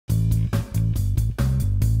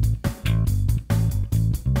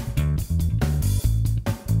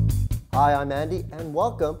Hi, I'm Andy, and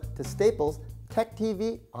welcome to Staples Tech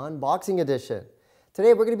TV Unboxing Edition.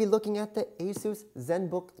 Today we're going to be looking at the ASUS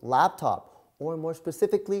Zenbook laptop, or more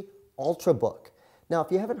specifically, Ultrabook. Now,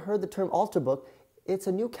 if you haven't heard the term Ultrabook, it's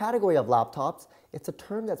a new category of laptops. It's a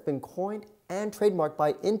term that's been coined and trademarked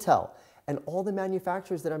by Intel, and all the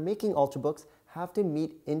manufacturers that are making Ultrabooks have to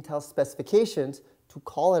meet Intel specifications to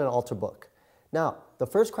call it an Ultrabook. Now, the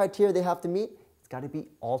first criteria they have to meet, it's got to be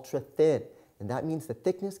ultra thin. And that means the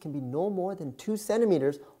thickness can be no more than 2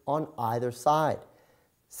 centimeters on either side.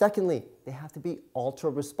 Secondly, they have to be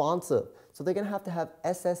ultra responsive. So they're going to have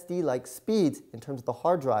SSD-like speeds in terms of the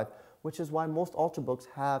hard drive, which is why most Ultrabooks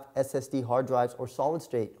have SSD hard drives or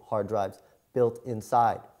solid-state hard drives built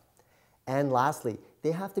inside. And lastly,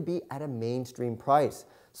 they have to be at a mainstream price.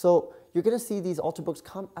 So you're going to see these Ultrabooks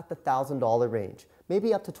come at the $1,000 range,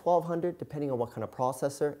 maybe up to $1,200 depending on what kind of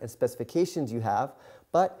processor and specifications you have,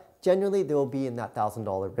 but generally, they will be in that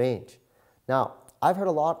 $1,000 range. Now, I've heard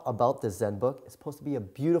a lot about this Zenbook. It's supposed to be a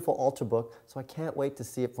beautiful Ultrabook, so I can't wait to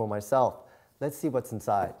see it for myself. Let's see what's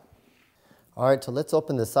inside. All right, so let's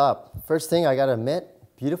open this up. First thing, I gotta admit,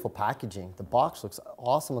 beautiful packaging. The box looks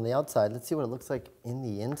awesome on the outside. Let's see what it looks like in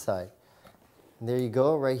the inside. And there you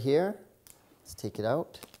go, right here. Let's take it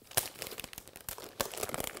out.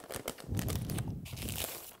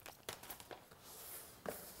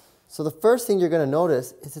 So the first thing you're going to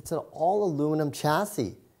notice is it's an all aluminum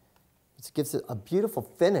chassis. It gives it a beautiful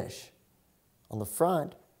finish on the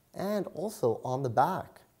front and also on the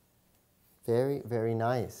back. Very, very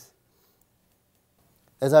nice.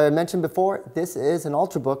 As I mentioned before, this is an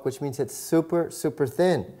Ultrabook, which means it's super, super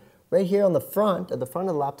thin. Right here on the front, at the front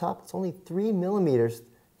of the laptop, it's only 3 millimeters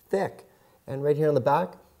thick. And right here on the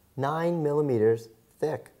back, 9 millimeters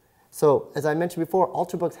thick. So, as I mentioned before,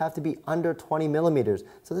 Ultrabooks have to be under 20 millimeters.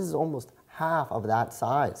 So this is almost half of that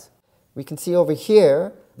size. We can see over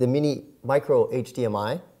here the mini micro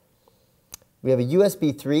HDMI. We have a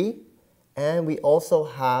USB 3, and we also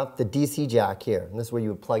have the DC jack here. And this is where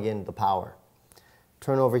you would plug in the power.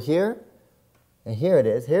 Turn over here, and here it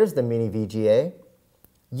is. Here's the mini VGA,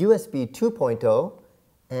 USB 2.0,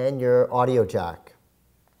 and your audio jack.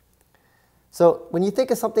 So when you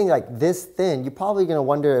think of something like this thin, you're probably going to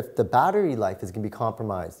wonder if the battery life is going to be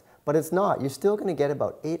compromised. But it's not. You're still going to get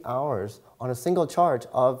about 8 hours on a single charge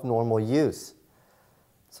of normal use.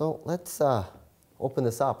 So let's open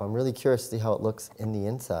this up. I'm really curious to see how it looks in the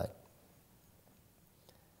inside.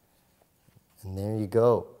 And there you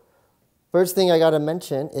go. First thing I got to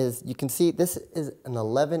mention is you can see this is an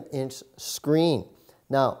 11-inch screen.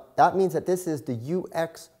 Now, that means that this is the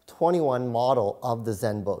UX21 model of the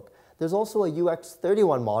Zenbook. There's also a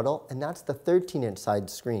UX31 model, and that's the 13-inch side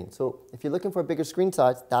screen. So if you're looking for a bigger screen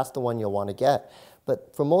size, that's the one you'll want to get.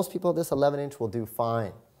 But for most people, this 11-inch will do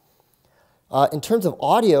fine. In terms of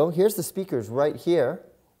audio, here's the speakers right here.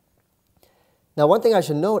 Now, one thing I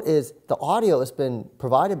should note is the audio has been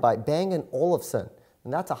provided by Bang & Olufsen,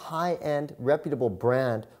 and that's a high-end, reputable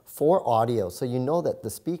brand for audio. So you know that the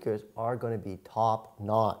speakers are going to be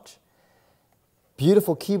top-notch.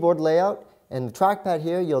 Beautiful keyboard layout. And the trackpad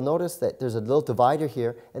here, you'll notice that there's a little divider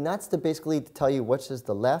here, and that's basically to tell you which is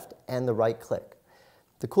the left and the right click.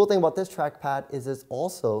 The cool thing about this trackpad is it's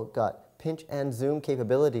also got pinch and zoom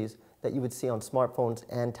capabilities that you would see on smartphones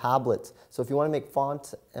and tablets. So if you want to make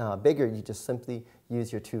fonts bigger, you just simply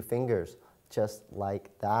use your 2 fingers, just like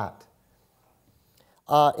that.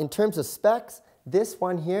 In terms of specs, this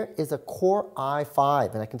one here is a Core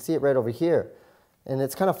i5, and I can see it right over here. And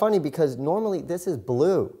it's kind of funny because normally this is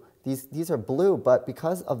blue. These are blue, but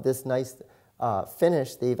because of this nice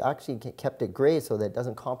finish, they've actually kept it gray so that it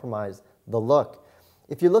doesn't compromise the look.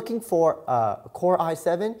 If you're looking for a Core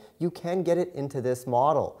i7, you can get it into this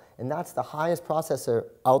model, and that's the highest processor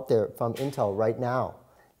out there from Intel right now.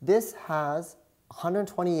 This has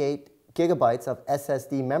 128 gigabytes of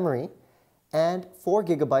SSD memory and 4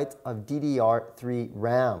 gigabytes of DDR3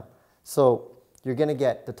 RAM. So you're going to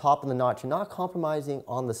get the top of the notch. You're not compromising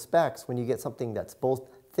on the specs when you get something that's both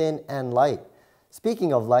thin and light.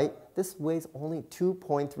 Speaking of light, this weighs only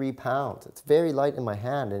 2.3 pounds. It's very light in my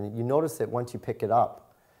hand, and you notice it once you pick it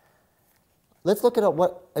up. Let's look at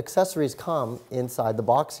what accessories come inside the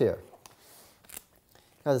box here.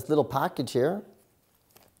 Got this little package here.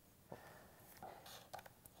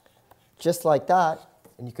 Just like that,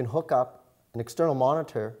 and you can hook up an external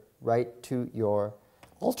monitor right to your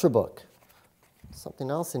Ultrabook. Something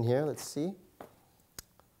else in here, let's see.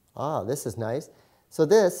 Ah, this is nice. So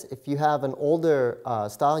this, if you have an older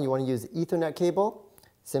style and you want to use Ethernet cable,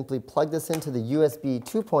 simply plug this into the USB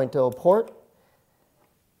 2.0 port,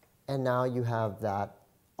 and now you have that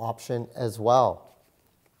option as well.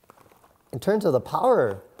 In terms of the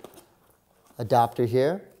power adapter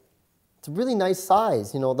here. It's a really nice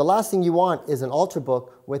size. You know, the last thing you want is an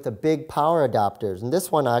Ultrabook with a big power adapters. And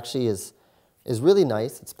this one actually is really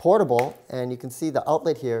nice. It's portable, and you can see the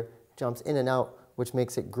outlet here jumps in and out, which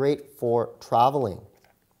makes it great for traveling.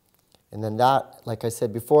 And then that, like I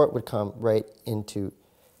said before, it would come right into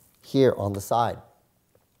here on the side.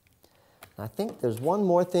 And I think there's one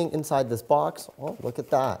more thing inside this box. Oh, look at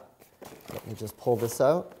that. Let me just pull this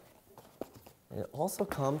out. And it also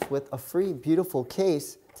comes with a free, beautiful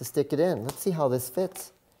case to stick it in. Let's see how this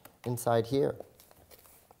fits inside here.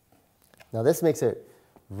 Now this makes it,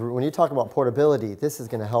 when you talk about portability, this is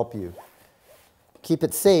going to help you keep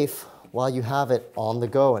it safe while you have it on the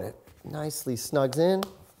go, and it nicely snugs in,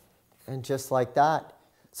 and just like that.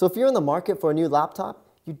 So if you're in the market for a new laptop,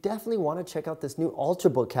 you definitely want to check out this new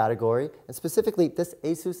Ultrabook category, and specifically this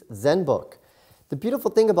ASUS Zenbook. The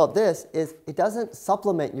beautiful thing about this is it doesn't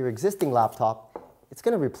supplement your existing laptop, it's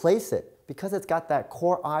going to replace it because it's got that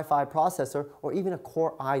Core i5 processor or even a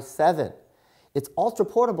Core i7. It's ultra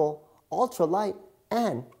portable, ultra light,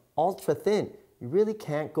 and ultra thin. You really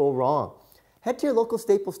can't go wrong. Head to your local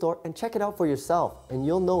Staples store and check it out for yourself, and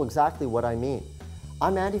you'll know exactly what I mean.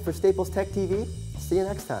 I'm Andy for Staples Tech TV. See you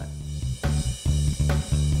next time.